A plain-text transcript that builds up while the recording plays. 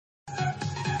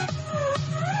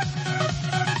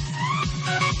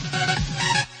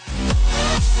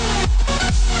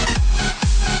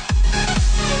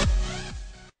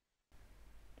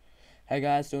Hey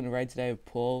guys, doing a raid today with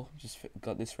Paul. Just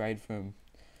got this raid from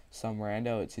some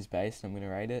rando. It's his base and I'm going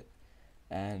to raid it.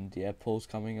 And yeah, Paul's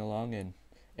coming along and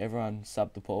everyone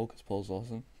sub to Paul because Paul's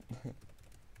awesome.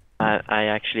 I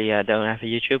actually don't have a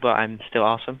YouTube, but I'm still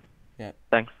awesome. Yeah.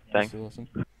 Thanks. Still awesome.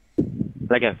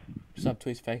 Let go. Sub to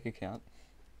his fake account.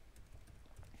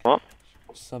 What?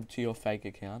 Sub to your fake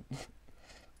account.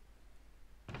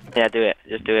 Yeah, do it.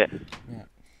 Just do it. Yeah.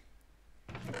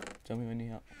 Tell me when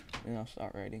you're up and I'll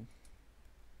start raiding.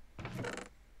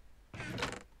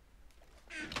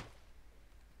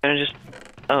 Can I just...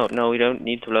 Oh, no, we don't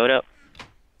need to load up.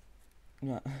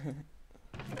 No.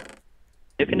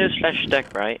 You can do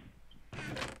 /stack, right?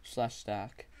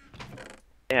 /stack.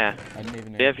 Yeah. I didn't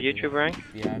even know. Do you have YouTube rank?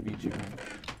 Yeah, I have YouTube rank.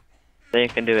 Then you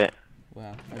can do it.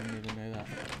 Wow, I didn't even know that.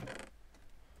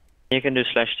 You can do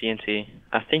 /TNT.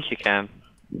 I think you can,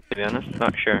 to be honest.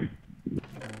 Not sure.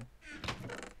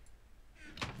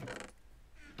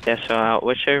 Yeah, so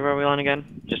which server are we on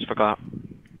again? Just forgot.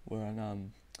 We're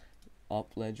on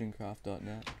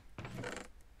oplegendcraft.net.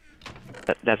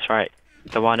 That's right.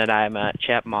 The one that I'm a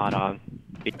chat mod on.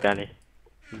 Big Belly.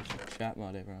 You should chat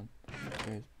mod everyone.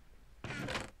 Cheers.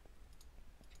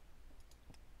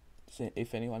 So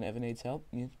if anyone ever needs help,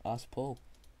 you ask Paul.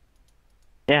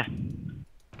 Yeah.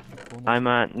 Paul I'm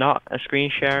not a screen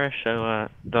sharer, so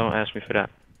don't ask me for that.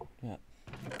 Yeah.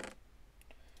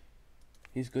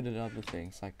 He's good at other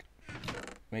things, like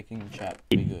making chat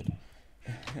be good.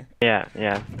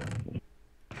 Yeah.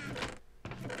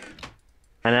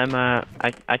 And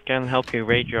I can help you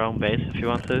raid your own base if you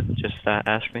want to. Just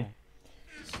ask me.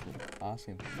 Just ask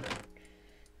him.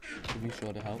 He'll be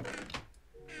sure to help.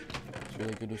 He's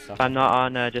really good with stuff. If I'm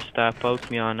not on, just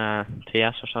poke me on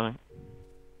TS or something.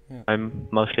 Yeah. I'm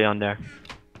mostly on there.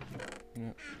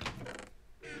 Yeah.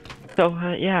 So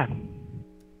yeah,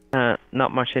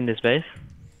 not much in this base.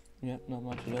 Yeah, not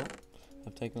much at all.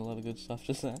 I've taken a lot of good stuff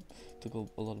just then. Took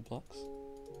a lot of blocks.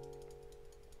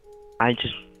 I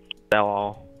just sell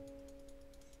all.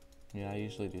 Yeah, I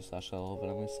usually do /sell all, but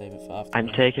I'm gonna save it for after. I'm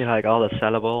taking like all the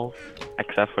sellables,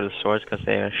 except for the swords, because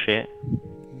they are shit.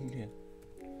 Yeah.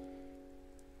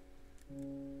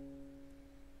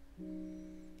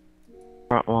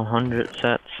 Got 100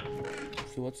 sets.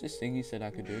 So what's this thing you said I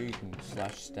could do? You can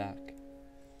 /stack.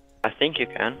 I think you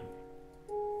can.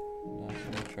 Nice,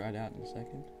 I'm gonna try it out in a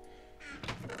second.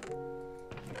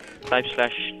 Type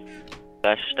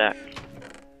 /stack.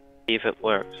 See if it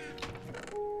works.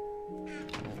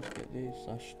 Let's get this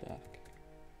 /stack.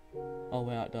 Oh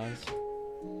wow, it does.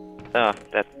 Oh,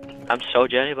 I'm so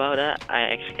jelly about that. I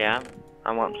actually am.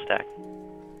 I want stack.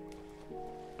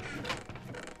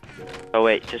 Oh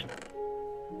wait, just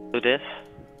do this.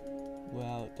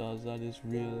 Wow, it does. That is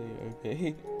really OP.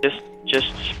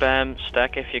 Just spam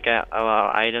stack if you get a lot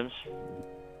of items.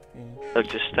 Yeah. Look,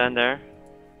 just stand there.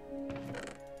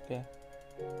 Okay.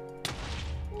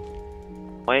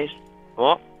 Wait,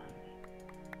 what?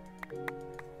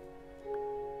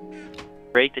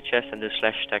 Break the chest and do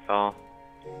 /stack all.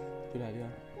 Good idea.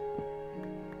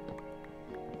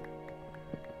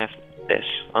 Have this,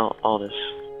 all this.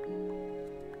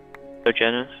 So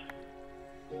generous.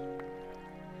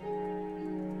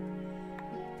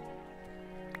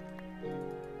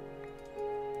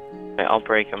 Okay, I'll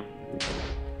break them.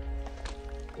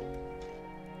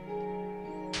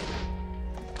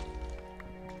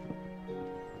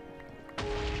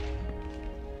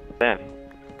 Bam.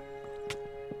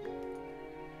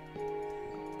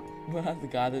 Well, the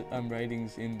guy that I'm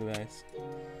raiding's in the base.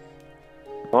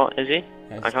 What is he?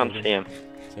 Yeah, I can't see him.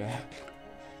 So,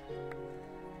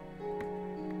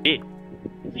 Gee,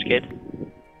 skid.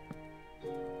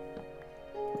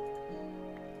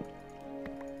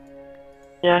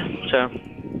 Yeah, so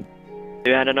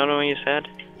you had another one you said?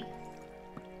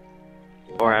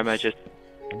 Or am I just...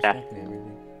 I'm Yeah. stacking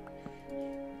everything.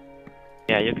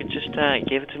 Yeah, you can just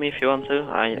give it to me if you want to.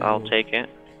 I'll take it.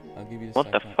 I'll give you the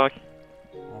What the stack fuck?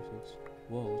 afterwards.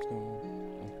 Whoa, what's going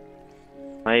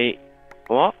on? My...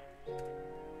 What?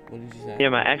 What did you say? Yeah,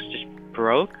 my axe just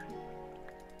broke?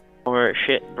 Or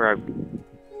shit broke?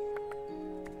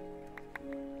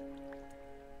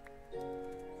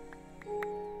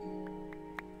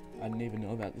 I didn't even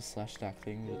know about this /stack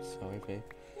thing, but it's so OP.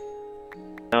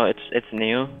 No, it's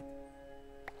new.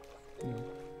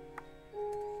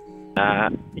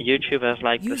 YouTube has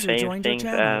like User the same joined your things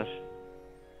channel. as...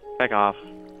 Back off.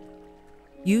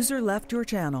 User left your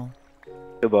channel.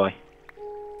 Good boy.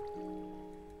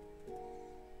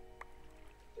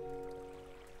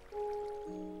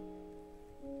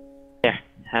 Here,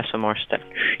 have some more stack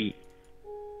sheet.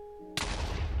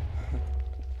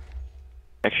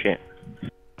 Stack shit.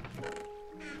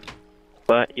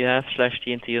 But you have slash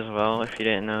TNT as well, if you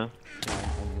didn't know. Yeah,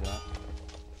 I'll do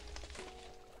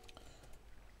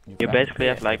that. You basically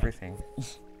have like everything.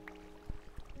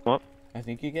 what? I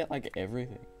think you get like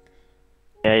everything.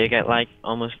 Yeah, you get like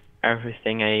almost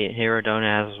everything a hero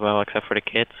donut has as well, except for the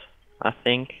kits, I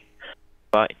think.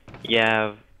 But you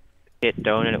have kit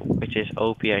donut, which is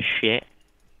OP as shit.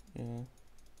 Yeah.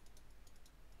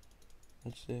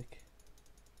 That's sick.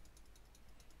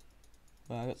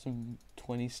 Wow, I got some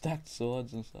 20 stacked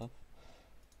swords and stuff.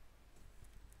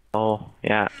 Oh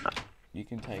yeah. You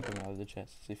can take them out of the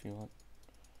chests if you want.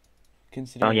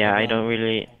 Oh yeah, I don't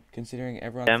really. Considering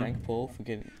everyone Them. thanked Paul for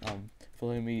for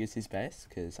letting me use his base,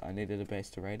 because I needed a base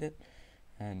to raid it,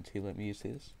 and he let me use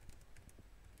his.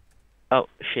 Oh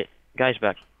shit, guys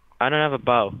back. I don't have a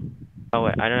bow. Oh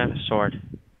wait, I don't have a sword.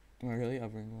 Oh really? I'll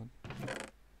bring one.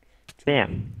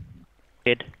 Damn.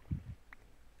 Kid.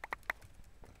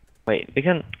 Wait, we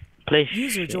can play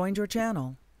User shit. joined your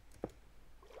channel.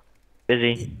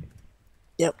 Busy.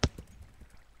 Yep.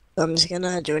 I'm just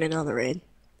gonna join another raid.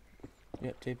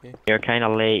 Yep, TP. You're kinda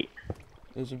late.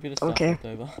 There's a bit of stuff Okay. left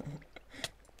over.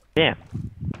 Yeah.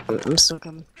 I'm still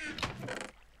coming.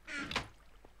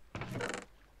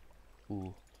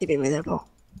 Ooh. Keeping me there, Paul.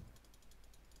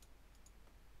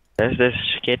 There's this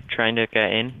kid trying to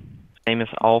get in. His name is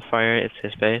Allfire, it's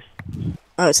his base.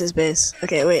 Oh, it's his base.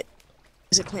 Okay, wait.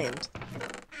 Is it claimed?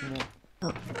 No.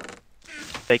 Oh.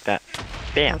 Take that. Oh,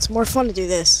 Bam. it's more fun to do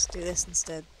this. Do this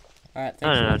instead. Alright, thanks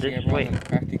No, for no, watching this- everyone, wait. and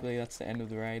practically that's the end of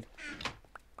the raid.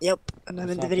 Yep, and I'm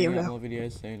I'll in the start video putting out now. more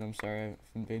videos soon, I'm sorry I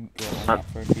haven't been doing one out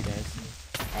for a few days.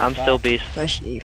 Alright, I'm bye. still beast. Bye, Steve.